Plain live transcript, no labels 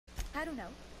I don't know.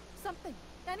 Something.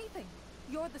 Anything.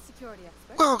 You're the security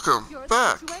expert. Welcome You're the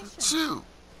back situation. to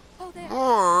Oh, there.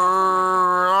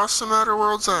 more Awesome Outer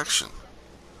Worlds action.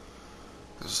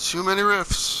 There's too many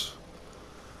rifts.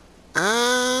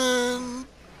 And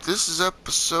this is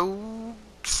episode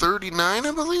 39,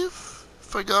 I believe,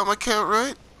 if I got my count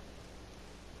right.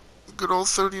 Good old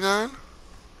 39.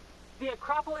 The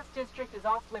Acropolis district is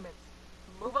off limits.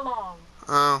 Move along.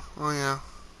 Oh, well, yeah.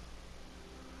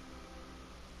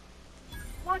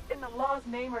 What in the law's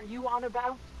name are you on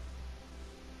about?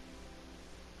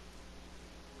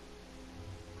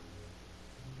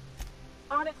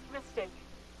 Honest mistake.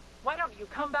 Why don't you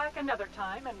come back another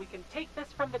time and we can take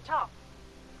this from the top?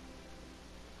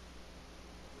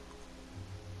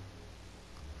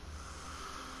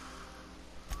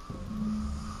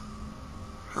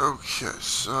 Okay,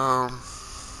 so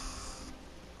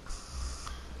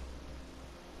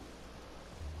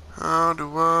how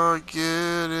do I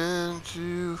get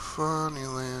into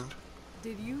Funnyland?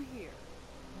 Did you hear?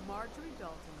 Marjorie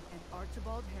Dalton and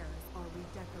Archibald Harris are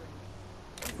redecorating.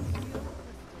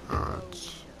 Real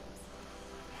crystal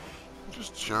It's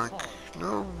just junk.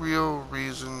 No real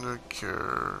reason to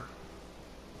care.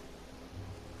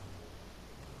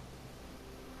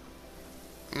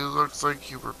 You looked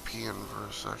like you were peeing for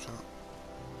a second.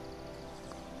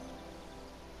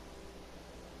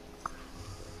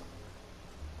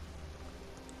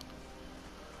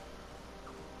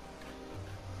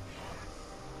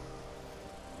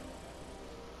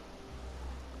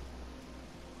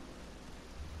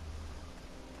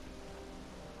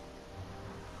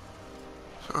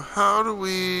 So how do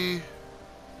we...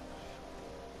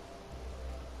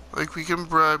 Like, we can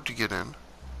bribe to get in.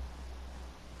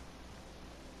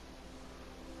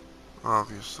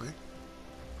 Obviously.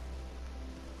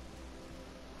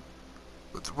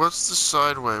 But what's the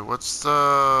side way? What's the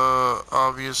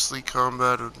obviously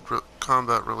combat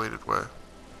related way?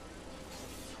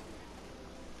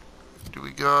 Do we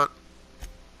got...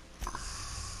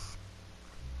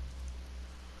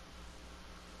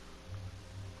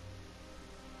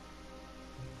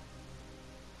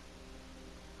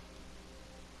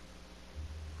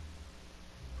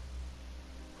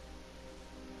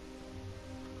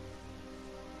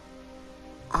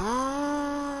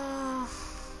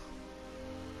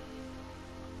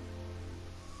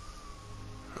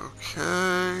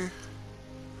 Okay.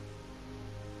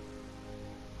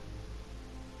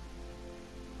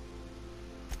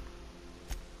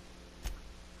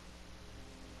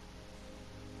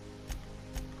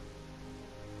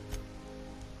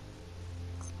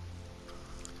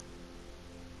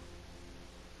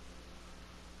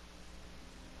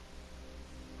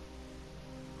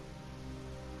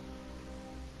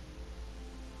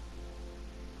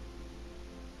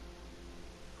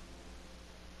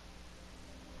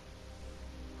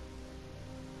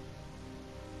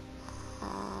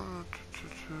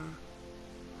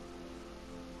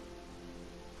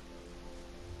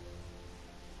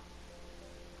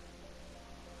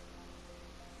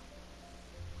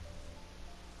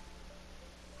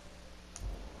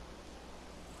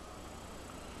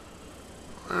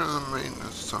 Where are the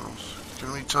maintenance tunnels?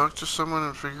 Can we talk to someone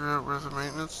and figure out where the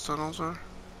maintenance tunnels are?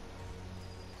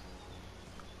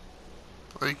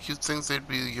 Like, you'd think they'd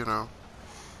be, you know,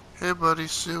 hey buddy,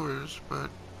 sewers, but...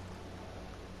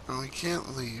 And we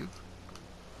can't leave.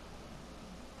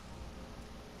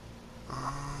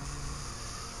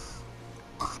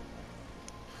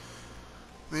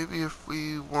 Maybe if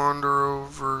we wander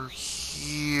over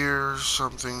here,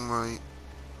 something might...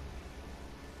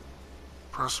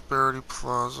 Prosperity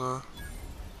Plaza.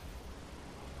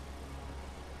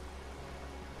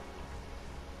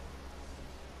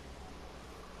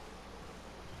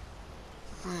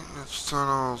 Maintenance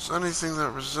tunnels. Anything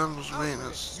that resembles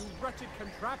maintenance. You wretched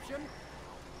contraption!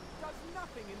 Does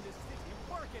nothing in this city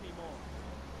work anymore?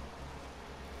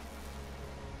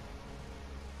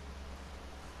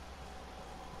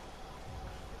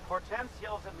 Hortense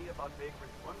yells at me about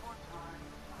bakeries one more time.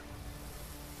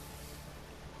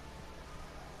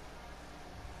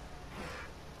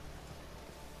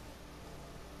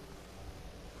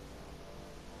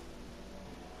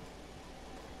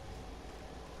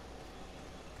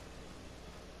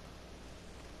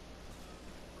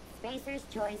 Spacer's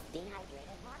Choice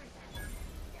dehydrated water sample.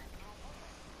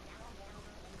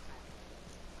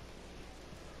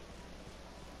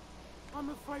 I'm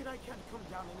afraid I can't come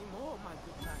down anymore, my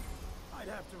good man. I'd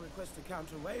have to request a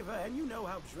counter waiver, and you know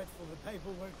how dreadful the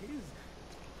paperwork is.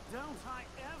 Don't I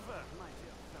ever, my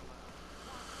dear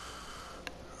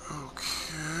fellow.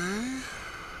 Okay.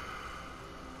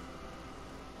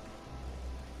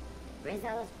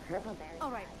 Rizzo's purple berry.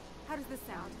 All right. How does this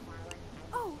sound?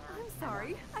 Oh, I'm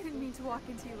sorry. I didn't mean to walk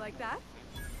into you like that.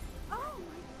 Oh,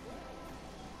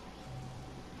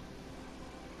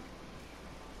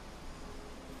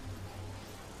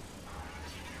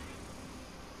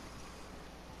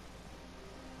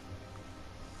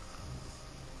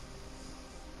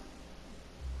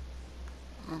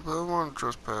 But I want to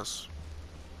trespass.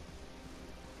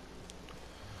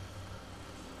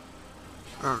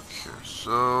 Okay,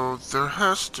 so there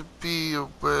has to be a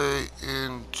way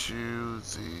into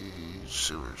the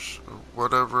sewers, or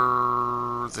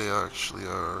whatever they actually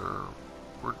are.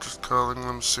 We're just calling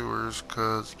them sewers,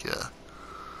 cause yeah.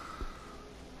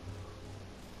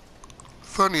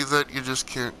 Funny that you just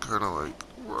can't kind of like,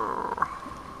 whoa.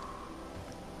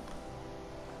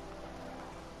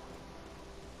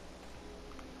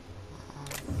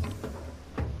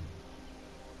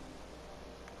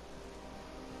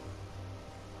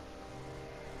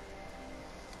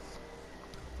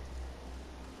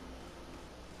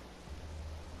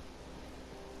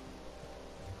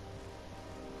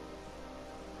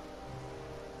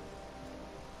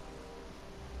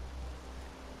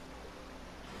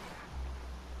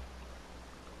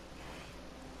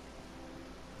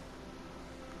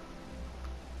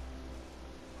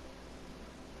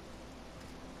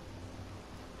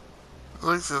 I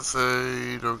like that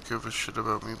they don't give a shit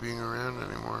about me being around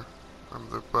anymore. I'm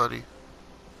their buddy.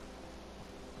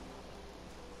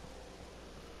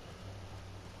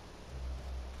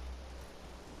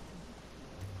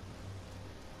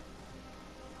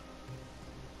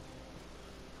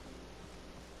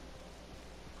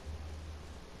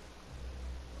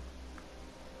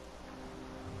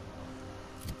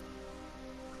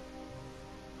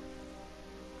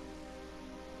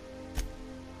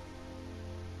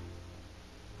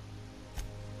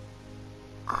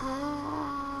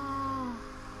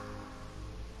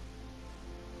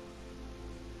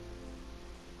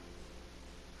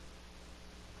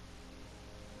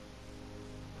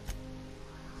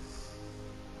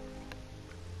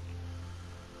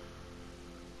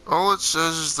 All it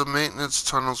says is the maintenance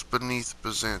tunnels beneath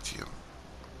Byzantium.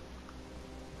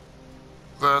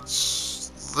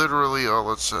 That's literally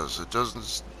all it says. It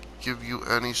doesn't give you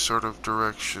any sort of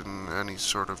direction, any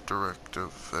sort of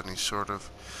directive, any sort of...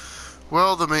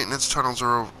 Well, the maintenance tunnels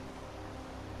are over.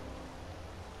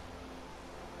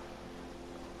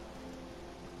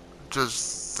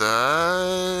 Does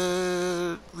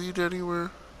that lead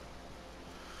anywhere?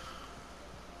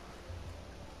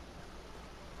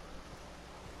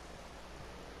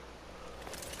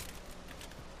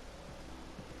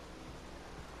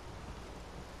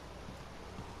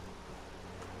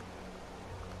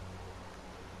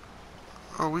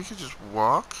 Oh, we could just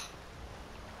walk?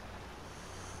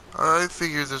 I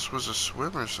figured this was a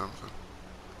swim or something.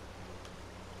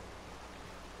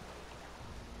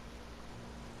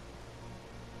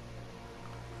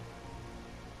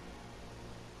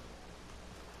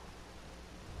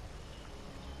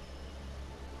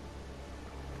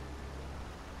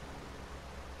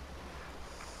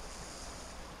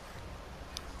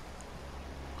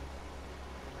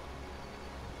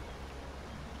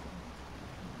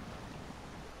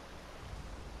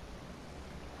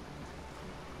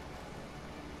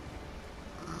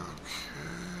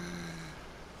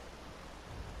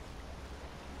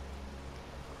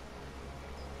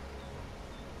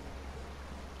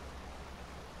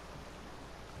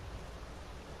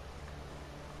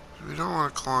 We don't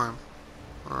want to climb.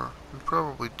 Or, we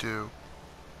probably do.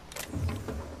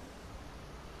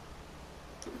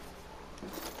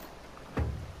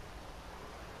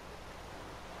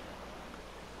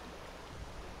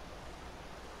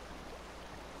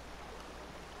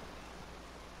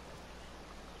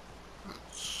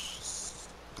 It's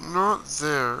not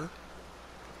there.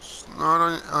 It's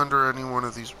not under any one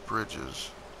of these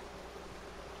bridges.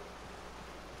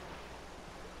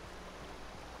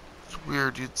 It's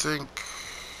weird, you'd think...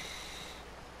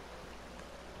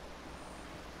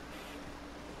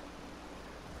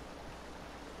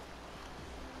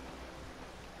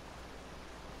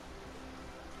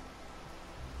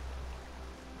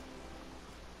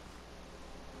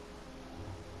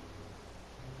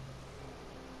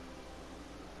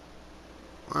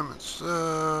 Limits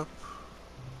up,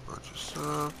 budget's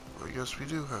up. I guess we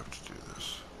do have to do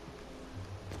this.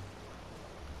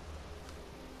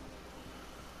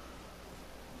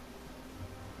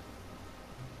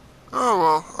 Oh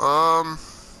well,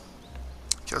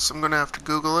 guess I'm gonna have to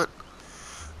Google it.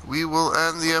 We will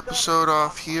end the episode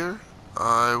off here.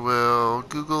 I will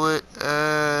Google it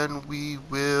and we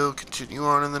will continue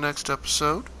on in the next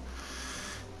episode.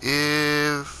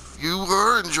 If you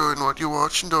are enjoying what you're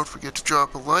watching, don't forget to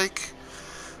drop a like,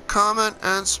 comment,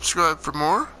 and subscribe for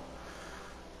more.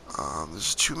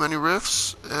 There's too many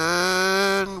rifts,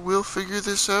 and we'll figure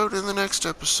this out in the next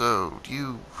episode.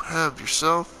 You have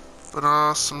yourself an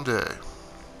awesome day.